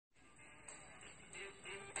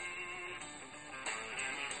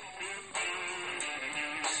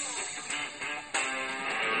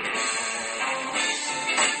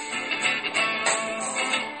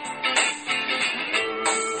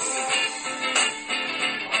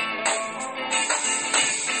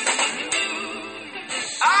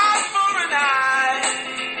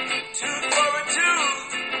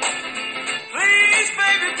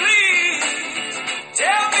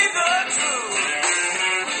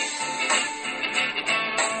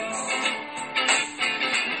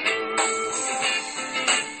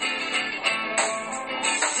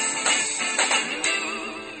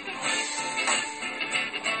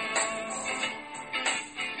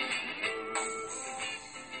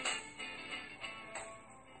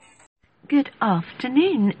good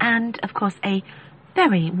afternoon, and of course a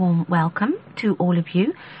very warm welcome to all of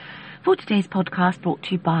you for today's podcast, brought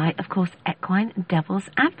to you by, of course, Equine Devil's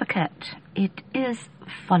Advocate. It is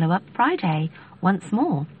Follow-Up Friday once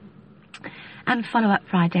more, and Follow-Up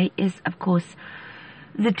Friday is, of course,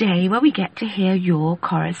 the day where we get to hear your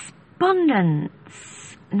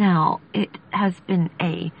correspondence. Now, it has been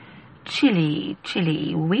a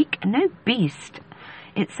chilly week. No beast,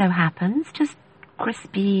 it so happens, just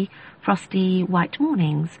crispy, frosty, white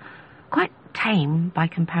mornings. Quite tame by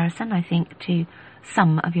comparison, I think, to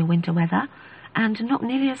some of your winter weather, and not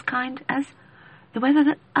nearly as kind as the weather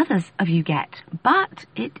that others of you get. But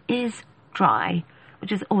it is dry,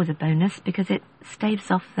 which is always a bonus because it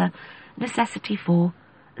staves off the necessity for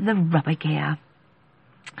the rubber gear.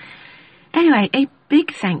 Anyway, a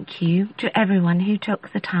big thank you to everyone who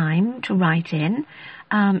took the time to write in.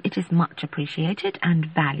 It is much appreciated and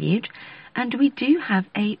valued, and we do have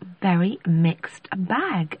a very mixed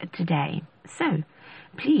bag today. So,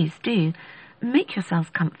 please do make yourselves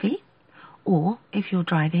comfy, or if you're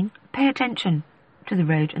driving, pay attention to the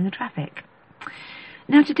road and the traffic.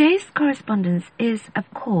 Now, today's correspondence is, of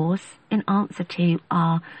course, in answer to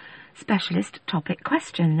our specialist topic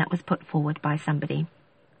question that was put forward by somebody.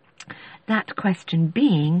 That question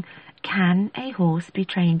being, can a horse be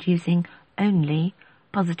trained using only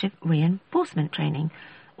positive reinforcement training,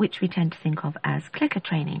 which we tend to think of as clicker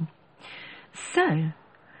training? So,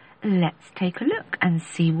 let's take a look and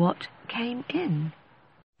see what came in.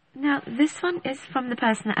 Now, this one is from the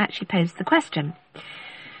person that actually posed the question.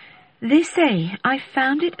 They say, I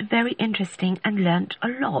found it very interesting and learnt a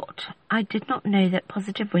lot. I did not know that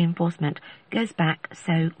positive reinforcement goes back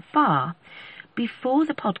so far. Before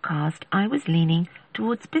the podcast, I was leaning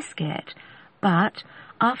towards Biscuit, but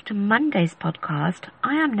after Monday's podcast,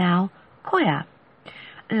 I am now Koya.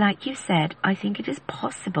 Like you said, I think it is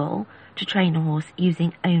possible to train a horse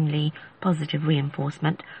using only positive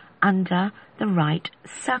reinforcement under the right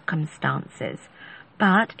circumstances,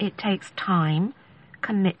 but it takes time,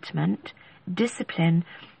 commitment, discipline,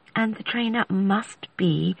 and the trainer must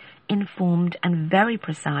be informed and very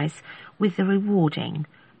precise with the rewarding,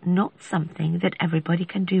 not something that everybody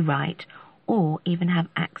can do right or even have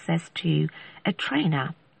access to a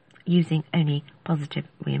trainer using only positive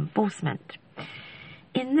reinforcement.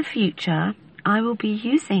 In the future, I will be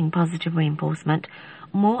using positive reinforcement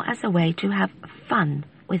more as a way to have fun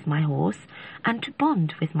with my horse and to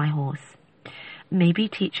bond with my horse. Maybe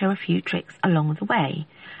teach her a few tricks along the way,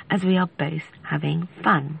 as we are both having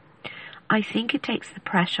fun. I think it takes the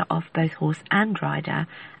pressure off both horse and rider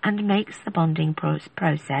and makes the bonding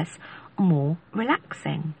process more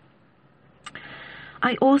relaxing.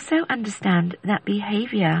 I also understand that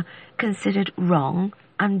behaviour considered wrong,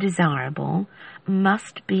 undesirable,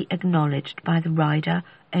 must be acknowledged by the rider,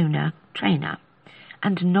 owner, trainer,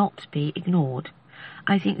 and not be ignored.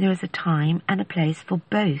 I think there is a time and a place for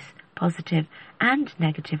both positive and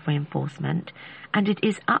negative reinforcement, and it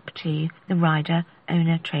is up to the rider,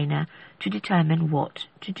 owner, trainer to determine what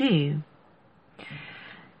to do.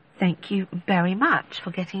 Thank you very much for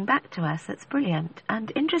getting back to us. That's brilliant.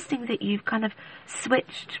 And interesting that you've kind of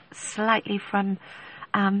switched slightly from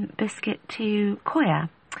Biscuit to Koya.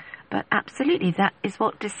 But absolutely, that is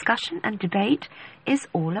what discussion and debate is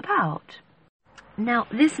all about. Now,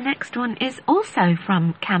 this next one is also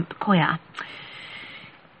from Camp Koya.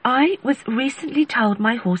 I was recently told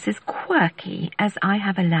my horse is quirky as I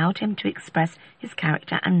have allowed him to express his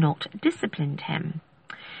character and not disciplined him.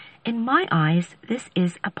 In my eyes, this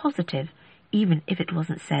is a positive, even if it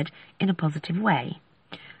wasn't said in a positive way,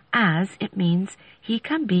 as it means he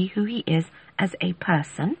can be who he is as a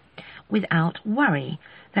person without worry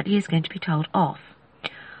that he is going to be told off.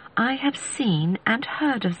 I have seen and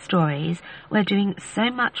heard of stories where doing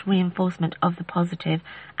so much reinforcement of the positive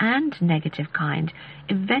and negative kind,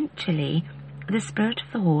 eventually the spirit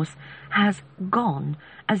of the horse has gone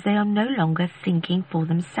as they are no longer thinking for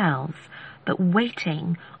themselves, but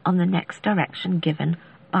waiting on the next direction given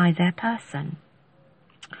by their person.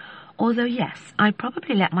 Although yes, I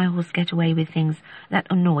probably let my horse get away with things that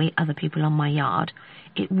annoy other people on my yard,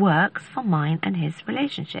 it works for mine and his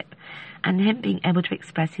relationship, and him being able to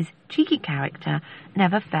express his cheeky character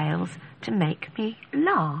never fails to make me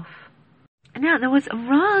laugh. Now, there was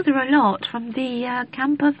rather a lot from the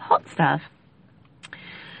camp of Hot Stuff.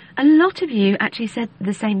 A lot of you actually said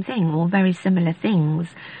the same thing, or very similar things,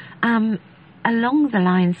 along the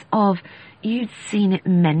lines of you'd seen it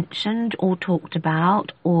mentioned or talked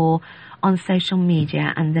about or on social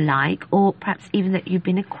media and the like, or perhaps even that you've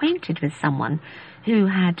been acquainted with someone who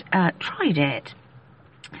had tried it.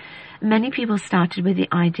 Many people started with the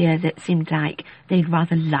idea that seemed like they'd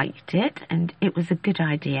rather liked it and it was a good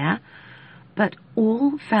idea, but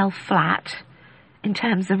all fell flat in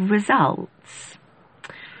terms of results.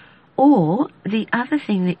 Or the other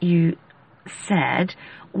thing that you said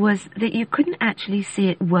was that you couldn't actually see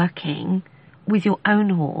it working with your own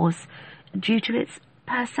horse due to its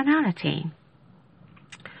personality.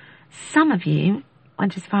 Some of you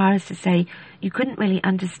went as far as to say you couldn't really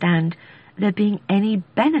understand there being any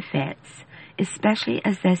benefits, especially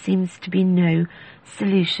as there seems to be no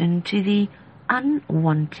solution to the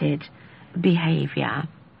unwanted behaviour.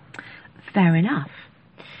 Fair enough.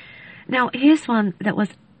 Now, here's one that was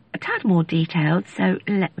a tad more detailed, so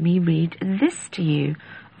let me read this to you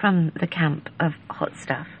from the camp of Hot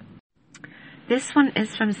Stuff. This one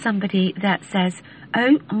is from somebody that says,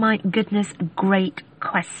 "Oh my goodness, great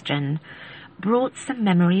question. Brought some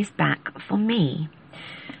memories back for me.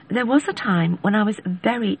 There was a time when I was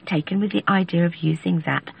very taken with the idea of using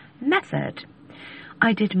that method.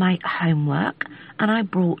 I did my homework and I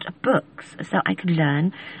brought books so I could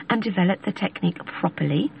learn and develop the technique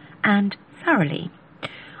properly and thoroughly.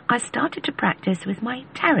 I started to practice with my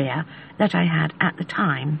terrier that I had at the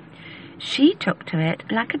time. She took to it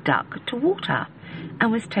like a duck to water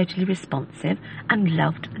and was totally responsive and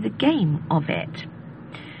loved the game of it.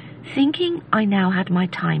 Thinking I now had my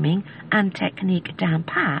timing and technique down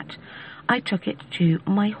pat, I took it to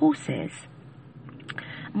my horses.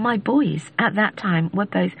 My boys at that time were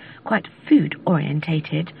both quite food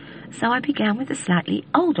orientated, so I began with the slightly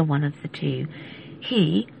older one of the two,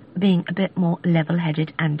 he being a bit more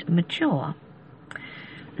level-headed and mature.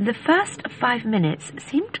 The first 5 minutes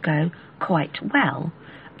seemed to go quite well,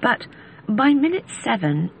 but by minute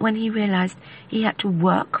 7, when he realized he had to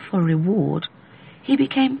work for reward, he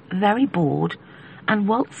became very bored and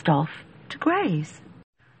waltzed off to graze.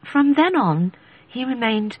 From then on, he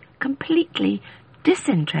remained completely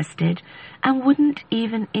disinterested and wouldn't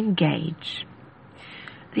even engage.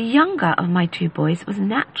 The younger of my two boys was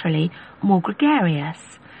naturally more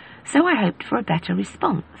gregarious, so I hoped for a better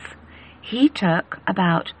response. He took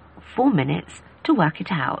about 4 minutes to work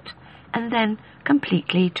it out, and then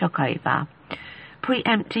completely took over,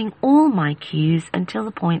 preempting all my cues until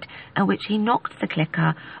the point at which he knocked the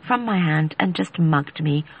clicker from my hand and just mugged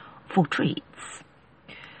me for treats.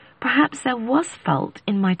 Perhaps there was fault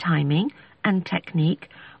in my timing and technique.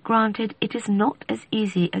 Granted, it is not as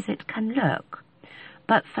easy as it can look,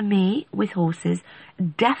 but for me, with horses,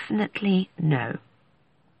 definitely no.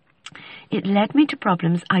 It led me to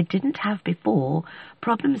problems I didn't have before,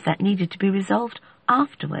 problems that needed to be resolved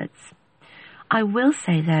afterwards. I will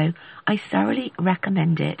say, though, I thoroughly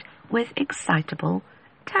recommend it with excitable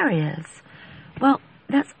terriers. Well,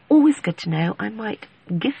 that's always good to know. I might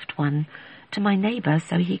gift one to my neighbour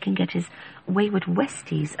so he can get his wayward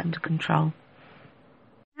Westies under control.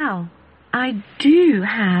 Now, I do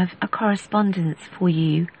have a correspondence for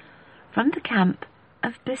you from the camp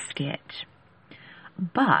of Biscuit.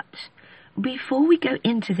 But before we go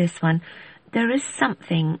into this one, there is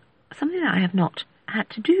something that I have not had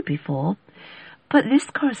to do before. But this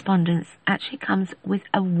correspondence actually comes with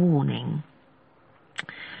a warning.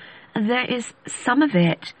 There is some of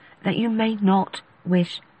it that you may not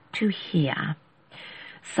wish to hear.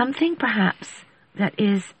 Something perhaps that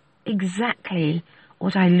is exactly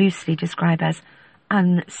what I loosely describe as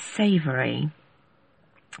unsavoury.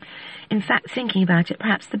 In fact, thinking about it,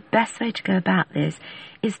 perhaps the best way to go about this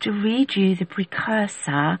is to read you the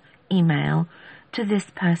precursor email to this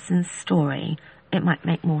person's story. It might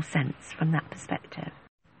make more sense from that perspective.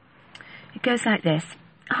 It goes like this.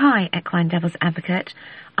 Hi, Equine Devil's Advocate.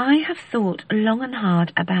 I have thought long and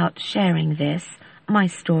hard about sharing this, my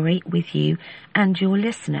story, with you and your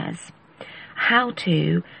listeners. How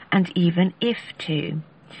to, and even if to.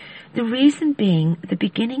 The reason being, the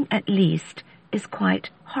beginning at least, is quite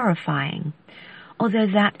horrifying, although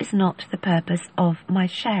that is not the purpose of my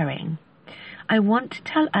sharing. I want to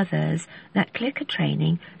tell others that clicker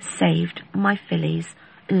training saved my filly's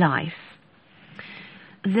life.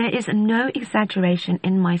 There is no exaggeration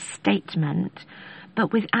in my statement,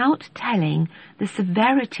 but without telling the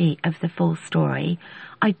severity of the full story,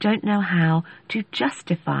 I don't know how to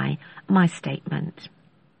justify my statement.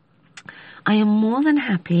 I am more than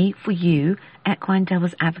happy for you, Equine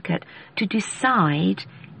Devil's Advocate, to decide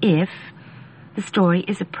if the story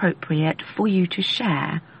is appropriate for you to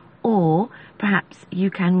share, or perhaps you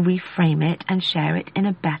can reframe it and share it in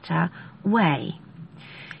a better way.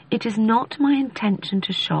 It is not my intention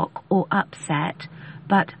to shock or upset,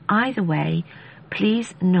 but either way,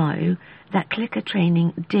 please know that clicker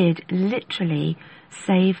training did literally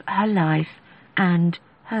save her life and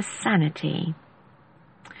her sanity.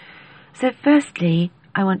 So firstly,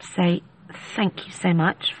 I want to say thank you so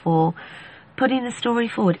much for putting the story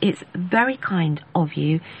forward. It's very kind of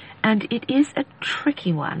you, and it is a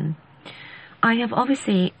tricky one. I have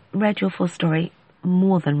obviously read your full story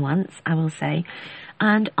more than once, I will say,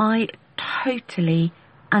 and I totally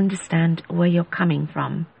understand where you're coming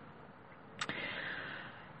from.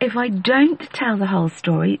 If I don't tell the whole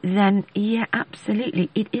story, then yeah, absolutely,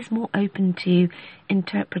 it is more open to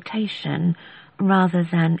interpretation rather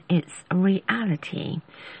than its reality.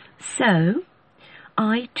 So,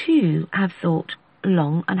 I too have thought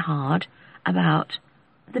long and hard about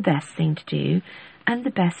the best thing to do and the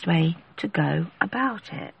best way to go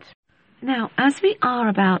about it. Now, as we are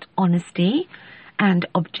about honesty and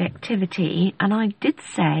objectivity, and I did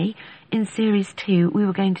say in Series 2 we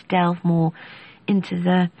were going to delve more into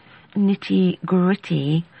the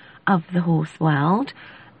nitty-gritty of the horse world.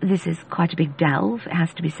 This is quite a big delve, it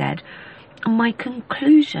has to be said. My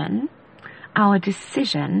conclusion, our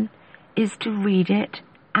decision, is to read it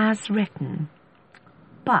as written.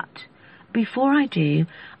 But before I do,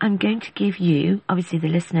 I'm going to give you, obviously the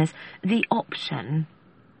listeners, the option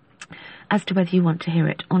as to whether you want to hear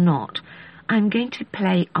it or not. I'm going to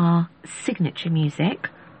play our signature music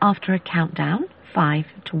after a countdown, 5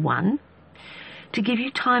 to 1, to give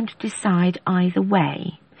you time to decide either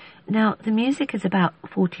way. Now, the music is about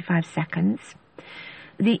 45 seconds.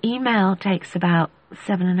 The email takes about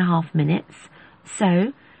 7.5 minutes.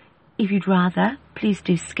 So, if you'd rather, please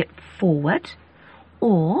do skip forward,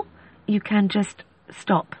 or you can just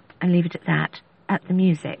stop and leave it at that, at the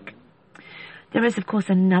music. There is, of course,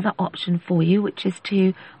 another option for you, which is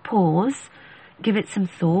to pause, give it some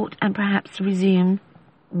thought, and perhaps resume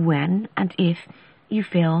when and if you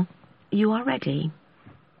feel you are ready.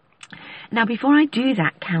 Now, before I do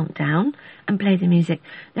that countdown and play the music,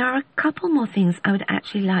 there are a couple more things I would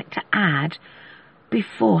actually like to add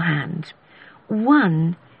beforehand.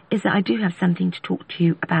 One is that I do have something to talk to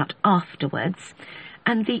you about afterwards,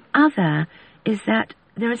 and the other is that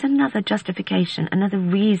there is another justification, another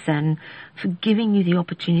reason for giving you the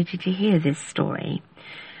opportunity to hear this story,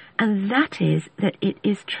 and that is that it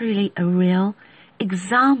is truly a real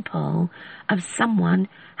example of someone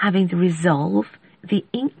having the resolve, the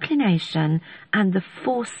inclination, and the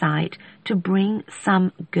foresight to bring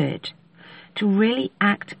some good, to really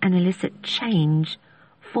act and elicit change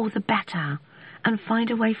for the better and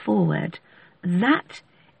find a way forward. That,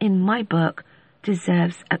 in my book,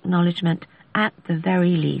 deserves acknowledgement at the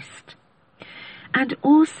very least. And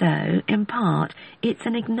also, in part, it's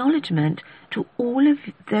an acknowledgement to all of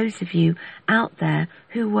those of you out there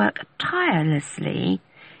who work tirelessly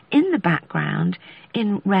in the background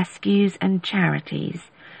in rescues and charities.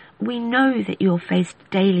 We know that you're faced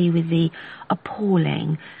daily with the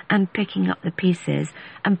appalling and picking up the pieces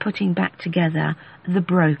and putting back together the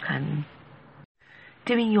broken.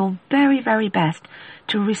 Doing your very, very best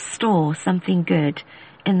to restore something good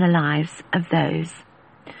in the lives of those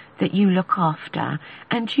that you look after,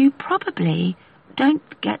 and you probably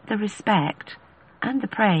don't get the respect and the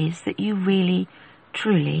praise that you really,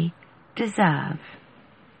 truly deserve.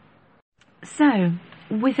 So,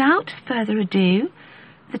 without further ado,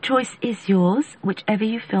 the choice is yours. Whichever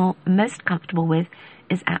you feel most comfortable with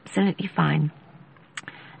is absolutely fine.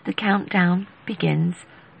 The countdown begins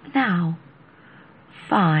now.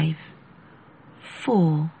 5,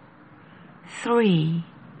 4, 3,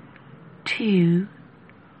 2,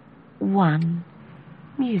 1.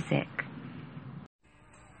 Music.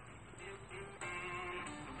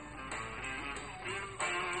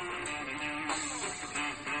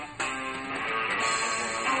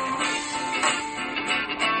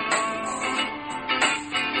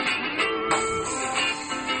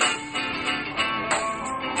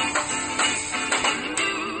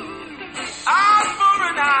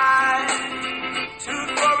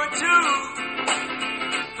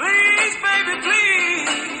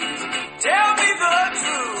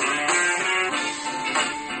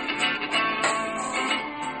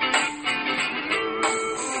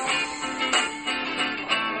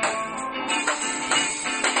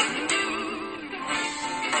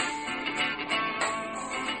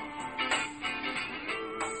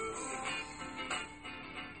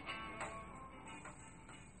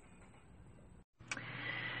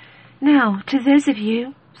 Now, to those of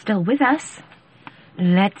you still with us,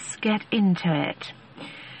 let's get into it.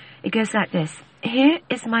 It goes like this. Here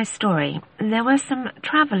is my story. There were some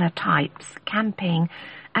traveller types camping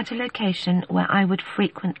at a location where I would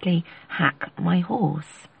frequently hack my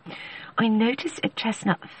horse. I noticed a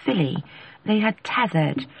chestnut filly they had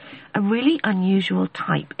tethered, a really unusual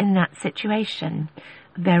type in that situation,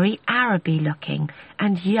 very Araby looking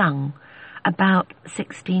and young, about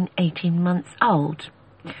 16, 18 months old.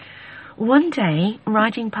 One day,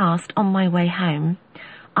 riding past on my way home,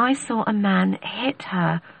 I saw a man hit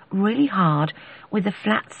her really hard with the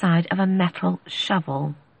flat side of a metal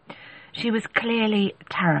shovel. She was clearly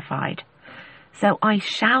terrified, so I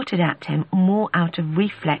shouted at him more out of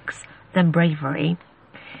reflex than bravery.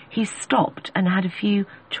 He stopped and had a few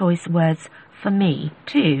choice words for me,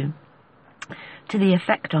 too, to the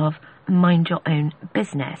effect of, "Mind your own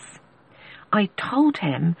business." I told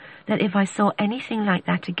him that if I saw anything like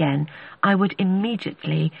that again, I would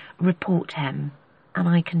immediately report him, and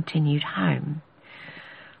I continued home.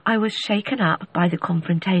 I was shaken up by the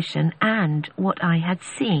confrontation and what I had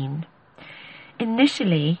seen.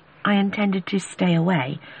 Initially, I intended to stay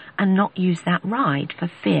away and not use that ride for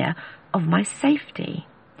fear of my safety.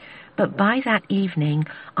 But by that evening,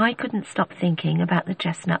 I couldn't stop thinking about the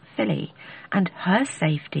chestnut filly, and her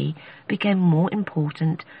safety became more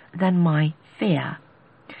important than my fear.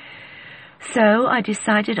 So I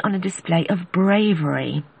decided on a display of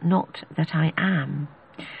bravery, not that I am.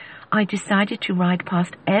 I decided to ride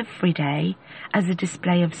past every day as a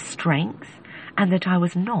display of strength and that I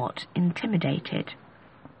was not intimidated.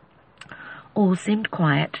 All seemed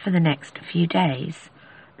quiet for the next few days.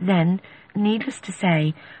 Then, needless to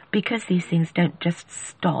say, because these things don't just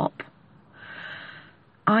stop,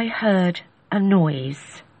 I heard a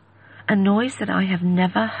noise that I have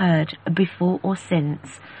never heard before or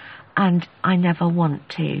since, and I never want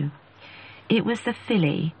to. It was the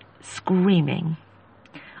filly screaming.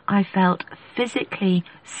 I felt physically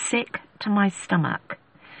sick to my stomach.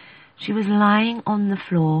 She was lying on the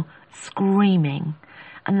floor, screaming,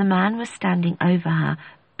 and the man was standing over her,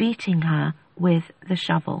 beating her with the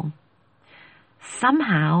shovel.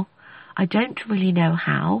 Somehow, I don't really know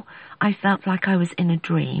how, I felt like I was in a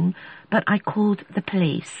dream, but I called the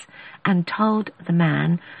police and told the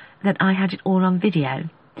man that I had it all on video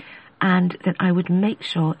and that I would make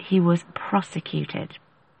sure he was prosecuted.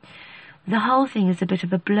 The whole thing is a bit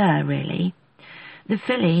of a blur, really. The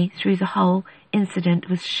filly, through the whole incident,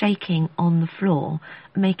 was shaking on the floor,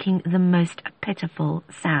 making the most pitiful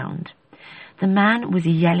sound. The man was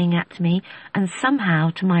yelling at me, and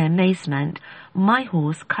somehow, to my amazement, my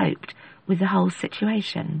horse coped with the whole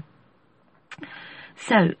situation.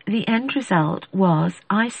 So, the end result was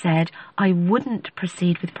I said I wouldn't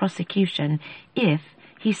proceed with prosecution if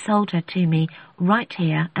he sold her to me right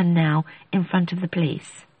here and now in front of the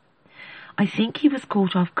police. I think he was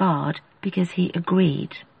caught off guard because he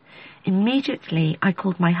agreed. Immediately I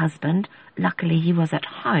called my husband. Luckily he was at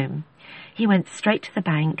home. He went straight to the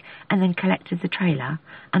bank and then collected the trailer,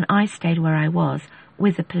 and I stayed where I was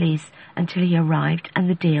with the police until he arrived and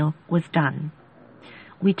the deal was done.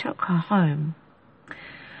 We took her home.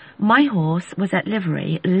 My horse was at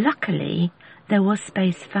livery. Luckily there was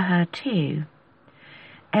space for her too.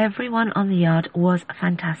 Everyone on the yard was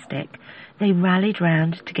fantastic. They rallied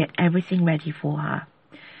round to get everything ready for her.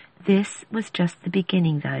 This was just the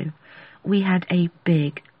beginning, though. We had a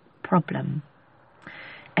big problem.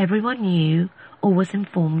 Everyone knew or was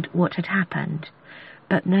informed what had happened,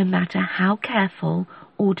 but no matter how careful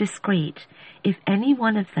or discreet, if any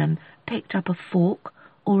one of them picked up a fork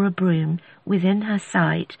or a broom within her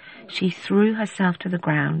sight, she threw herself to the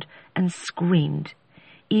ground and screamed,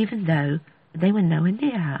 even though they were nowhere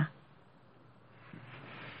near her.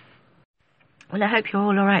 Well, I hope you're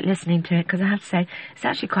all alright listening to it, because I have to say, it's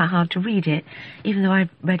actually quite hard to read it, even though I've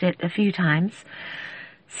read it a few times.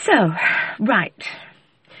 So, right.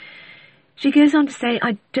 She goes on to say,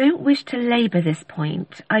 I don't wish to labour this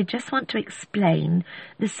point. I just want to explain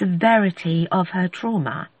the severity of her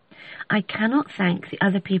trauma. I cannot thank the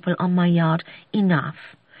other people on my yard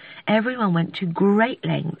enough. Everyone went to great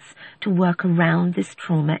lengths to work around this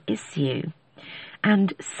trauma issue.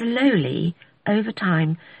 And slowly, over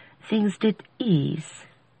time, things did ease.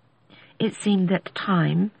 It seemed that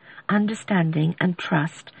time, understanding and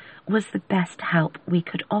trust was the best help we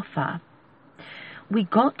could offer. We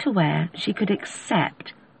got to where she could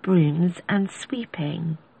accept brooms and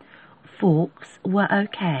sweeping. Forks were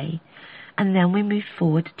okay, and then we moved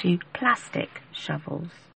forward to plastic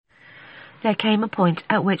shovels. There came a point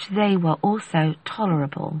at which they were also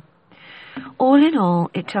tolerable. All in all,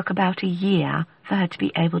 it took about a year for her to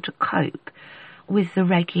be able to cope with the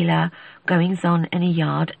regular goings-on in a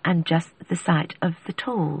yard and just the sight of the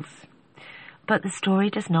tools. But the story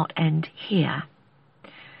does not end here.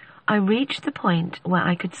 I reached the point where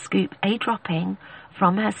I could scoop a dropping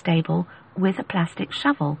from her stable with a plastic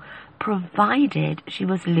shovel, provided she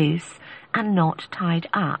was loose and not tied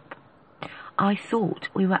up. I thought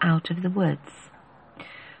we were out of the woods.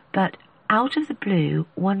 But out of the blue,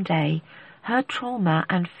 one day, her trauma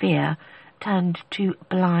and fear turned to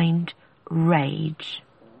blind rage.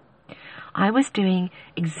 I was doing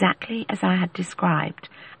exactly as I had described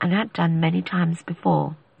and had done many times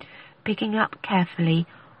before, picking up carefully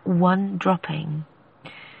one dropping.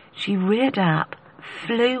 She reared up,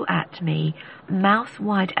 flew at me, mouth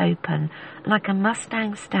wide open, like a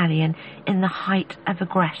Mustang stallion in the height of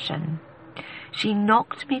aggression. She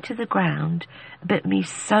knocked me to the ground, bit me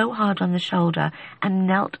so hard on the shoulder, and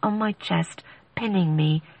knelt on my chest, pinning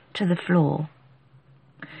me to the floor.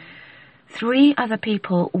 3 other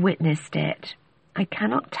people witnessed it. I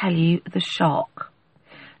cannot tell you the shock.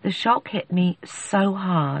 The shock hit me so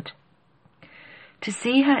hard. To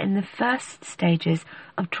see her in the first stages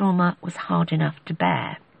of trauma was hard enough to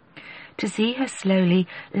bear. To see her slowly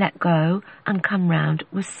let go and come round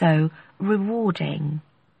was so rewarding.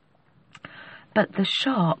 But the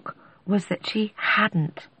shock was that she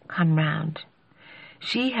hadn't come round.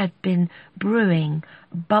 She had been brewing,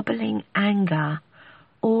 bubbling anger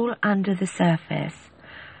all under the surface,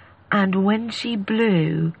 and when she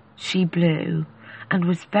blew, and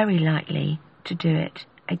was very likely to do it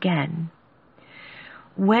again.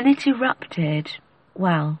 When it erupted,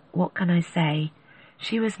 well, what can I say?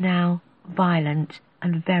 She was now violent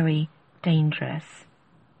and very dangerous.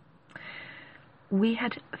 We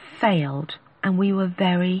had failed, and we were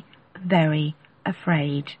very, very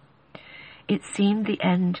afraid. It seemed the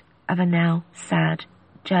end of a now sad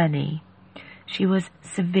journey. She was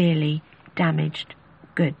severely damaged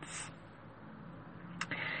goods.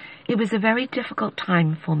 It was a very difficult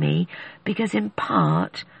time for me because in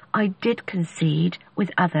part I did concede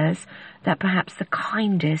with others that perhaps the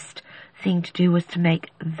kindest thing to do was to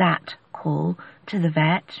make that call to the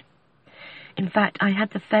vet. In fact, I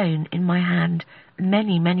had the phone in my hand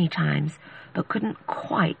many, many times, but couldn't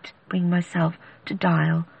quite bring myself to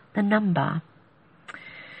dial the number.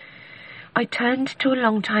 I turned to a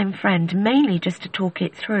long-time friend, mainly just to talk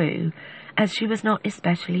it through, as she was not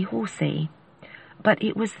especially horsey. But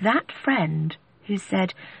it was that friend who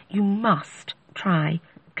said, "You must try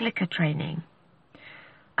clicker training."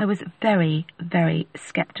 I was very, very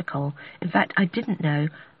sceptical. In fact, I didn't know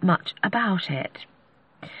much about it.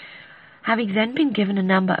 Having then been given a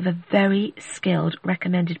number of a very skilled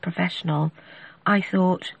recommended professional, I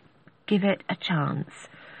thought, give it a chance.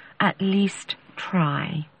 At least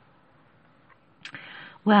try.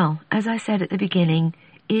 Well, as I said at the beginning,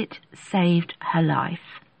 it saved her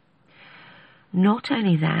life. Not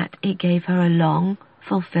only that, it gave her a long,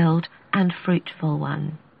 fulfilled and fruitful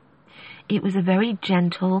one. It was a very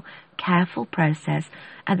gentle, careful process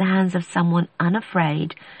at the hands of someone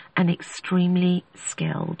unafraid and extremely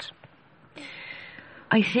skilled.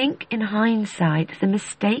 I think in hindsight, the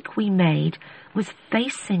mistake we made was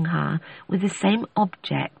facing her with the same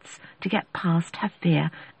objects to get past her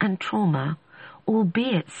fear and trauma.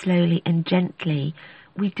 Albeit slowly and gently,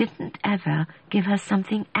 we didn't ever give her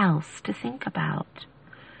something else to think about.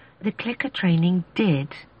 The clicker training did.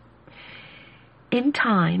 In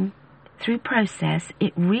time, through process,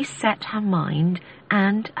 it reset her mind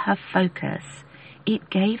and her focus. It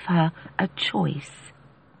gave her a choice.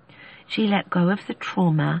 She let go of the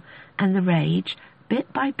trauma and the rage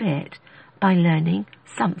bit by bit by learning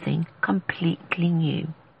something completely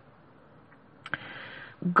new.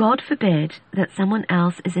 God forbid that someone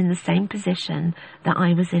else is in the same position that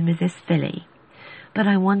I was in with this filly, but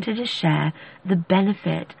I wanted to share the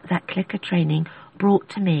benefit that clicker training brought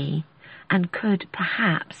to me and could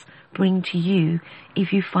perhaps bring to you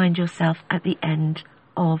if you find yourself at the end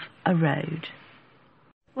of a road.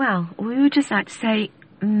 Well, we would just like to say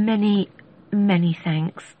many, many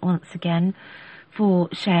thanks once again for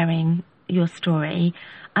sharing your story,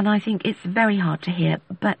 and I think it's very hard to hear,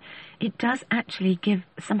 but it does actually give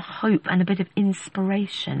some hope and a bit of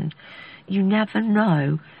inspiration. You never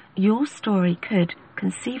know, your story could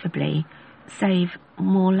conceivably save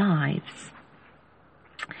more lives.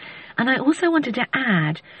 And I also wanted to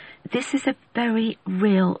add, this is a very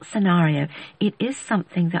real scenario. It is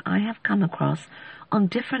something that I have come across on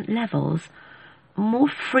different levels more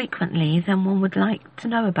frequently than one would like to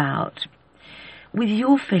know about. With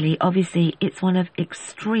your filly, obviously, it's one of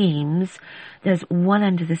extremes. There's one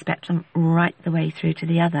end of the spectrum right the way through to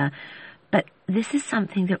the other. But this is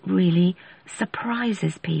something that really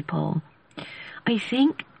surprises people. I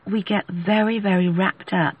think we get very, very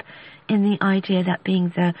wrapped up in the idea that being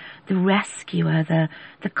the rescuer,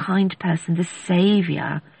 the kind person, the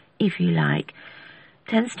saviour, if you like,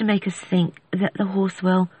 tends to make us think that the horse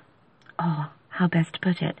will, how best to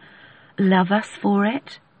put it, love us for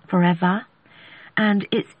it forever. And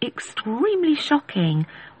it's extremely shocking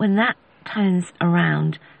when that turns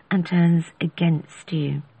around and turns against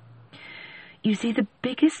you. You see, the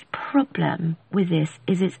biggest problem with this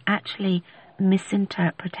is it's actually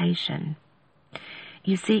misinterpretation.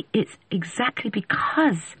 You see, it's exactly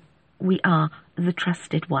because we are the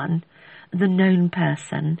trusted one, the known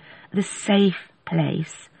person, the safe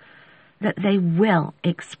place, that they will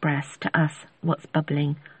express to us what's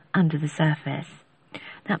bubbling under the surface.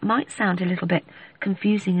 That might sound a little bit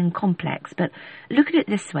confusing and complex, but look at it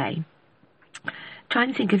this way. Try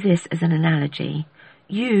and think of this as an analogy.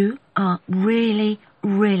 You are really,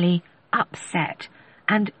 really upset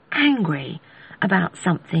and angry about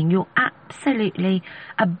something. You're absolutely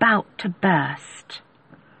about to burst.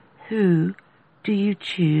 Who do you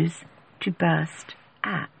choose to burst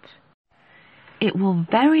at? It will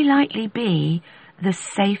very likely be the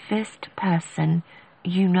safest person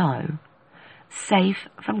you know, safe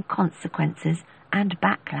from consequences and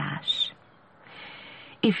backlash.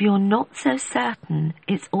 If you're not so certain,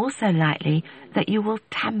 it's also likely that you will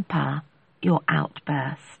temper your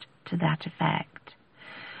outburst to that effect.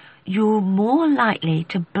 You're more likely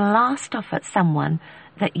to blast off at someone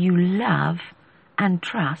that you love and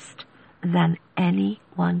trust than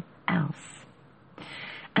anyone else.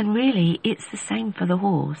 And really, it's the same for the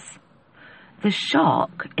horse. The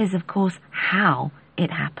shock is, of course, how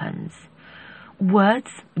it happens.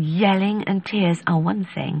 Words, yelling and tears are one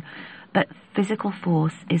thing, but physical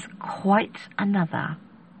force is quite another.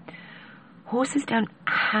 Horses don't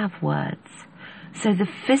have words, so the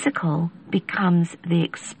physical becomes the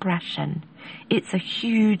expression. It's a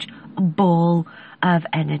huge ball of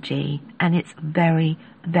energy, and it's very,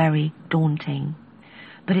 very daunting.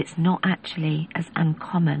 But it's not actually as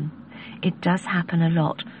uncommon. It does happen a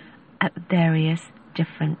lot at various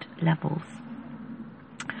different levels.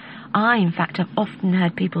 I, in fact, have often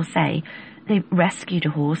heard people say they've rescued a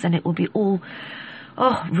horse and it will be all,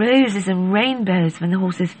 roses and rainbows when the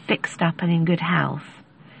horse is fixed up and in good health.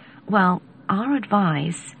 Well, our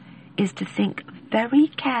advice is to think very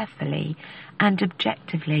carefully and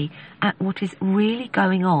objectively at what is really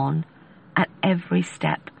going on at every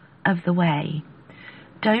step of the way.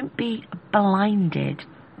 Don't be blinded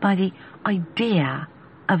by the idea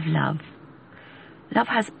of love. Love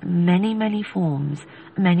has many, many forms,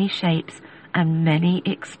 many shapes, and many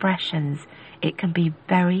expressions. It can be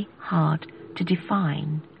very hard to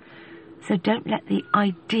define. So don't let the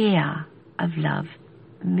idea of love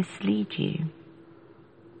mislead you.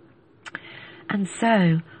 And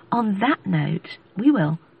so, on that note, we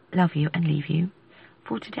will love you and leave you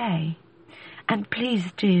for today. And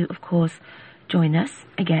please do, of course, join us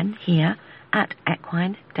again here at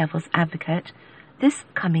Equine Devil's Advocate this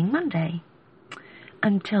coming Monday.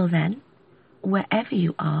 Until then, wherever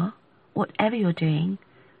you are, whatever you're doing,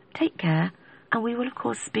 take care, and we will of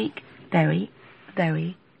course speak very,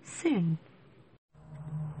 very soon.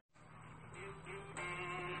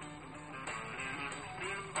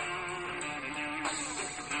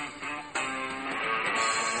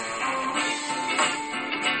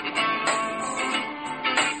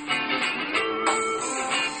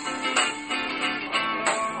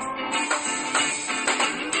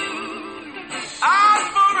 Eye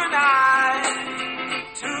for an eye,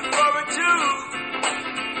 tooth for a tooth.